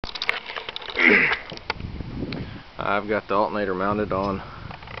I've got the alternator mounted on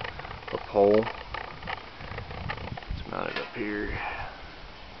a pole. It's mounted up here.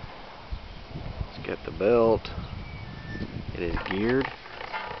 It's got the belt. It is geared.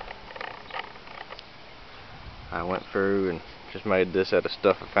 I went through and just made this out of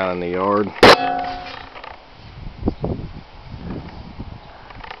stuff I found in the yard.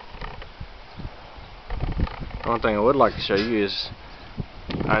 One thing I would like to show you is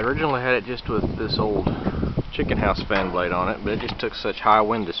I originally had it just with this old chicken house fan blade on it, but it just took such high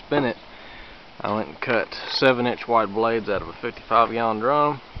wind to spin it. I went and cut 7-inch wide blades out of a 55-gallon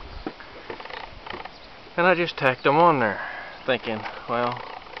drum, and I just tacked them on there, thinking, well,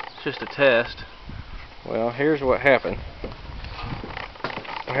 it's just a test. Well, here's what happened.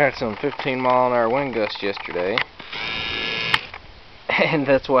 I had some 15-mile-an-hour wind gusts yesterday, and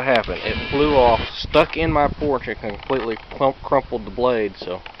that's what happened. It flew off, stuck in my porch, and completely crumpled the blade.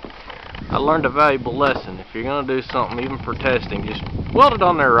 So I learned a valuable lesson. If you're going to do something, even for testing, just weld it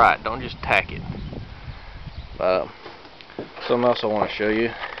on there right. Don't just tack it. Something else I want to show you.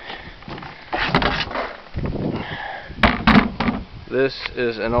 This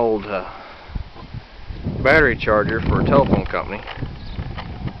is an old battery charger for a telephone company.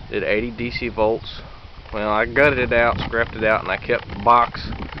 Did 80 DC volts. Well, I gutted it out, scrapped it out, and I kept the box,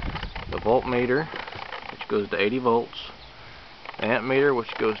 the voltmeter, which goes to 80 volts, the amp meter,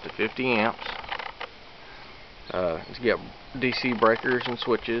 which goes to 50 amps. It's got DC breakers and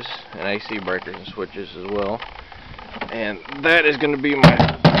switches, and AC breakers and switches as well. And that is going to be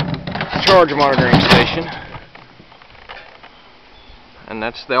my charge monitoring station. And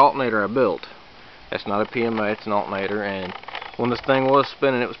that's the alternator I built. That's not a PMA, it's an alternator. And when this thing was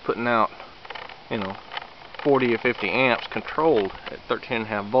spinning, it was putting out, 40 or 50 amps controlled at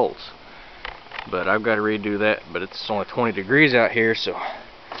 13.5 volts. But I've got to redo that, but it's only 20 degrees out here, so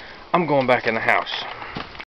I'm going back in the house.